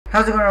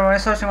How's it going, everyone?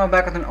 It's Sarshima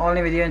back with an all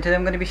new video, and today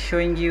I'm going to be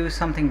showing you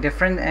something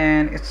different,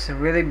 and it's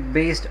really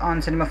based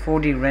on Cinema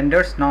 4D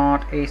renders,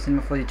 not a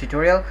Cinema 4D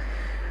tutorial.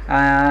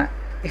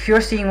 If you're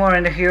seeing more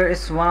render here,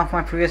 it's one of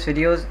my previous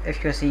videos.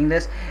 If you're seeing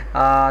this,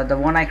 the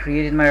one I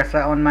created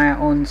on my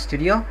own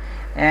studio.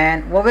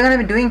 And what we're going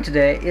to be doing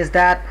today is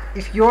that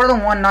if you're the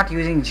one not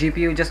using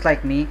GPU just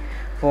like me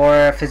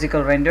for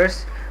physical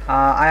renders,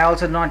 I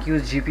also do not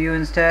use GPU.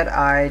 Instead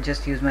I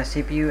just use my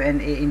CPU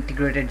and a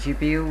integrated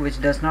GPU,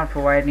 which does not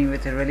provide me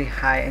with a really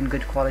high and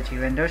good quality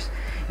renders.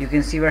 You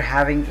can see we're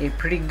having a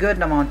pretty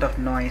good amount of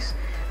noise,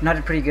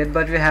 not pretty good,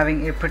 but we're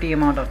having a pretty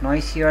amount of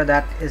noise here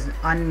that is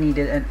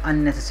unneeded and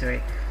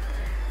unnecessary.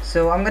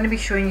 So I'm going to be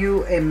showing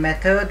you a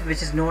method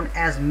which is known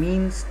as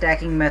mean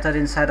stacking method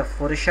inside of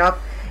Photoshop.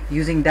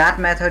 Using that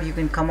method you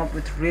can come up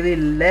with really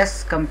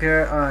less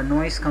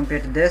noise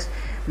compared to this.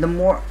 The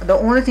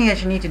only thing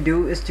that you need to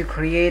do is to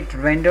create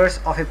renders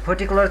of a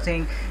particular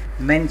thing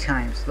many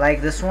times.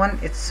 Like this one,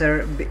 it's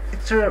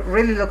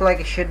really look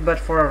like a shit, but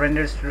for our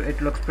renders it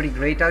looks pretty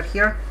great out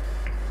here.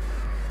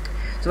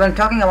 So when I'm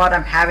talking about,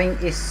 I'm having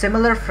a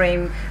similar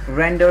frame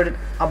rendered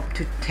up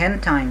to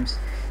 10 times.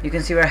 You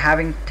can see we're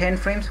having 10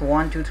 frames,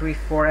 1 2 3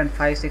 4 and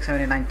 5 6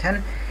 7 8 9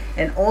 10,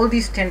 and all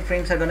these 10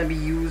 frames are going to be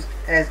used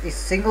as a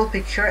single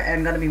picture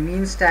and going to be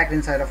mean stacked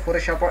inside of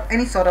Photoshop or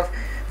any sort of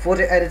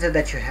photo editor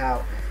that you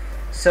have.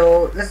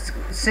 So let's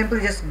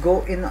simply just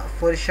go in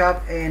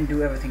Photoshop and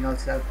do everything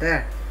else out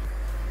there.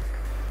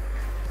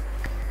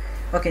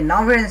 Okay,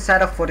 now we're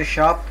inside of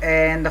Photoshop,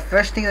 and the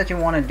first thing that you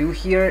want to do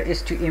here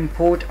is to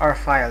import our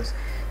files.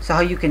 So how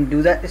you can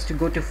do that is to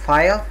go to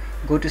File,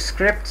 go to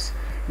Scripts,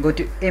 go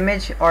to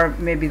Image, or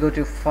maybe go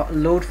to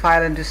Load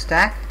File into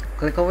Stack,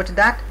 click over to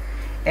that,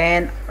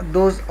 and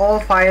those all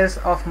files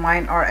of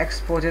mine are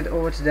exported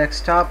over to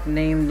desktop,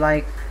 named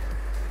like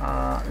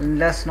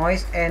less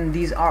noise, and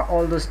these are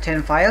all those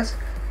 10 files.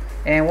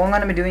 And what I'm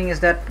going to be doing is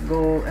that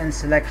go and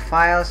select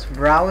Files,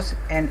 Browse,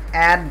 and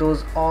add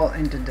those all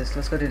into this.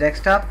 Let's go to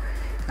desktop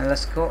and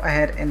let's go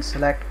ahead and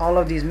select all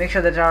of these. Make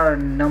sure that they are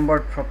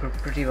numbered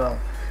pretty well.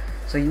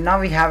 So now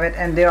we have it,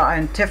 and they are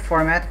in TIFF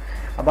format,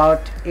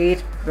 about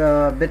 8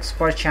 bits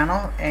per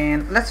channel.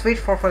 And let's wait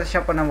for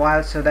Photoshop on a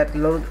while so that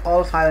load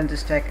all files into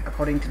stack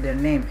according to their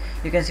name.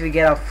 You can see we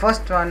get our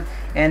first one,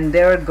 and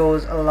there it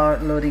goes,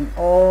 loading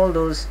all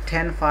those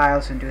 10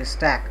 files into a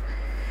stack.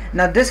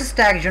 Now this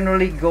stack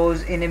generally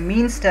goes in a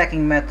mean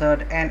stacking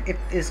method, and it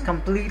is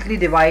completely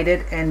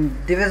divided and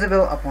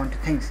divisible upon two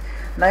things.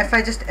 Now if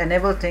I just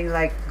enable things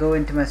like go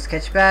into my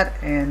sketchpad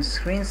and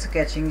screen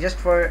sketching, just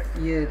for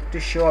you to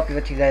show up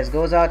what you guys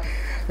goes out,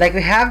 like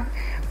we have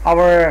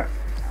our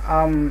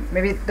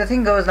maybe the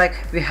thing goes like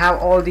we have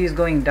all these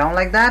going down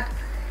like that,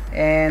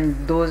 and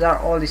those are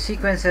all the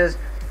sequences,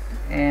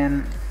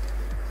 and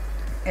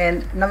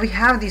now we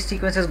have these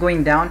sequences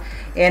going down,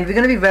 and we're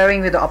going to be varying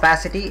with the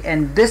opacity,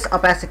 and this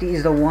opacity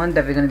is the one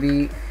that we're going to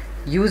be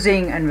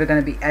using, and we're going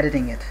to be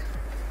editing it.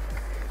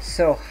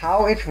 So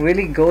how it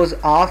really goes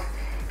off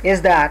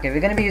is that we're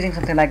going to be using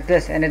something like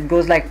this, and it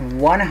goes like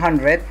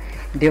 100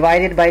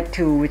 divided by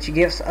 2, which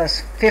gives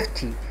us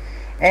 50.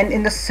 And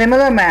in the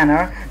similar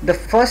manner, the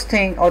first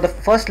thing, or the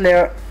first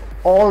layer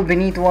all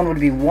beneath one would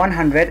be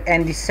 100,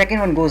 and the second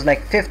one goes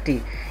like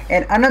 50,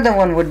 and another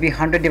one would be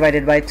 100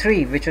 divided by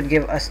 3, which would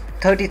give us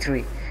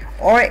 33,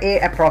 or a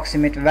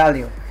approximate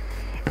value.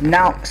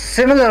 Now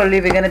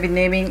similarly, we're going to be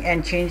naming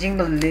and changing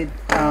the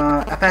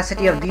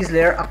opacity of these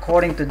layers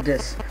according to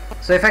this.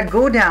 So if I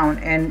go down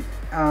and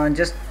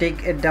just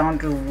take it down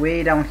to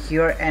way down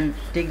here and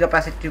take the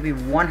opacity to be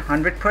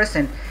 100%,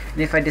 and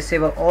if I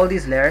disable all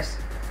these layers,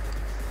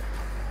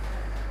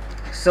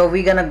 so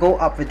we're gonna go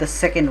up with the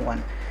second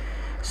one.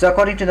 So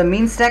according to the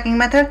mean stacking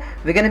method,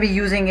 we're going to be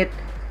using it,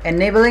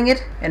 enabling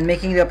it, and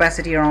making the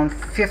opacity around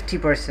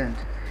 50%.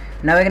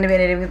 Now we're going to be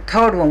enabling the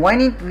third one. Why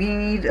we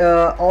need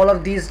all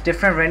of these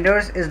different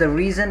renders is the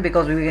reason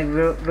because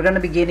we're going to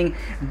be getting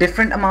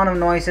different amount of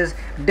noises,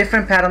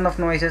 different pattern of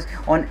noises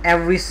on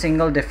every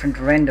single different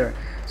render.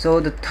 So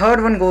the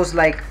third one goes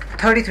like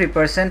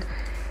 33%,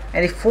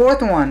 and the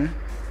fourth one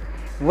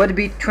would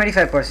be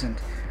 25%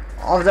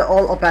 of the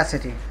all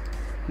opacity.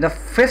 The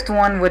fifth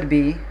one would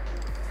be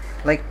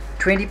like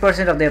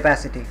 20% of the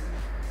opacity.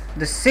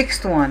 The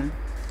sixth one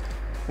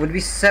would be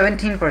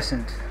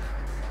 17%.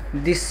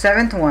 The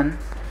seventh one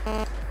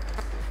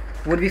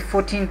would be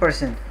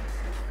 14%,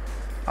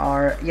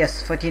 or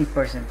yes,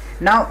 14%.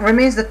 Now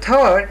remains the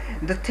third.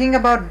 The thing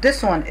about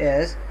this one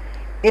is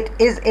it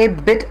is a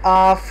bit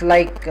of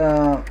like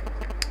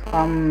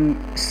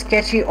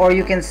sketchy, or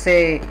you can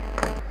say,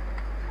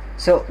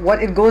 so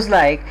what it goes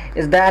like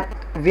is that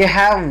we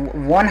have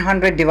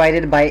 100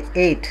 divided by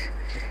 8.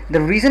 The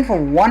reason for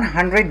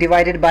 100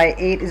 divided by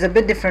 8 is a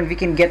bit different. We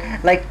can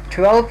get like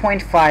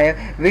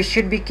 12.5, which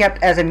should be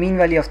kept as a mean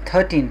value of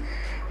 13.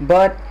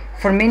 But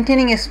for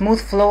maintaining a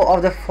smooth flow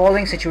of the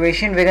following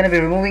situation, we're going to be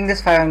removing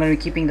this 5. I'm going to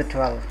be keeping the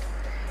 12.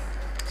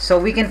 So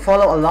we can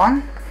follow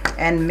along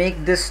and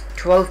make this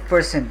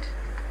 12%.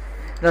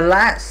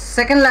 The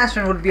second last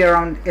one would be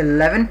around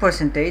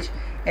 11%,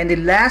 and the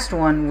last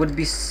one would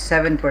be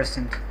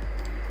 7%.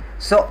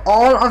 So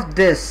all of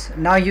this,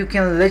 now you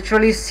can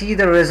literally see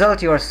the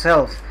result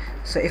yourself.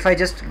 So if I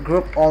just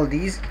group all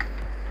these,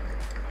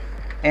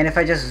 and if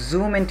I just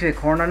zoom into a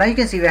corner, now you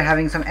can see we're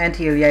having some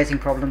anti-aliasing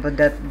problem, but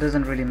that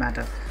doesn't really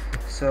matter.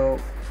 So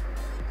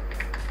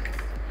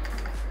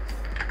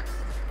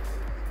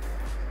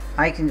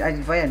why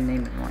I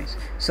name it noise.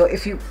 So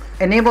if you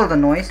enable the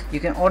noise,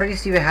 you can already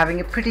see we're having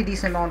a pretty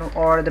decent amount of,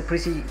 or the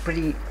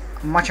pretty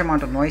much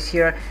amount of noise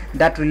here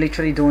that we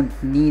literally don't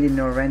need in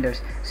our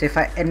renders. So if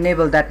I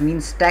enable that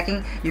means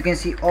stacking, you can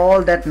see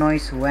all that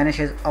noise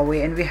vanishes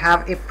away and we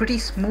have a pretty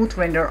smooth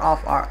render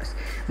of ours.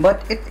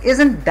 But it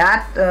isn't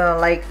that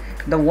like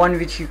the one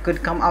which you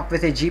could come up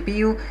with a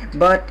GPU,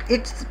 but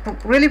it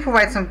really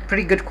provides some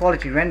pretty good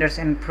quality renders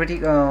and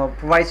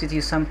provides with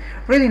you some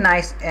really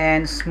nice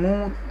and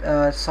smooth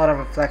sort of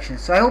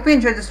reflections. So I hope you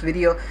enjoyed this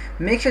video.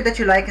 Make sure that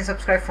you like and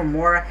subscribe for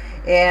more,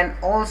 and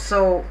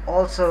also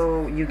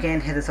you can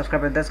hit the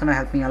subscribe button. That's gonna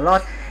help me a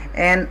lot.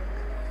 And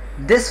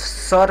this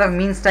sort of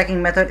mean stacking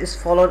method is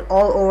followed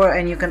all over,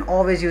 and you can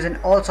always use in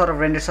all sort of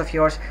renders of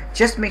yours.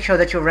 Just make sure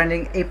that you're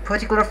rendering a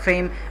particular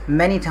frame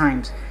many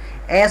times.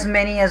 As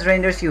many as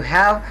renders you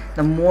have,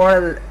 the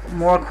more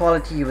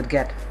quality you would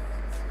get.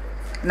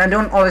 Now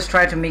don't always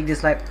try to make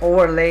this like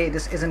overlay.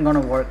 This isn't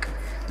gonna work.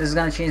 This is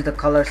gonna change the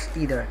colors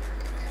either.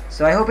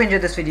 So I hope you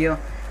enjoyed this video.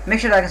 Make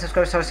sure to like and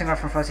subscribe.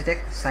 From FrostZ,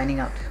 signing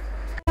out.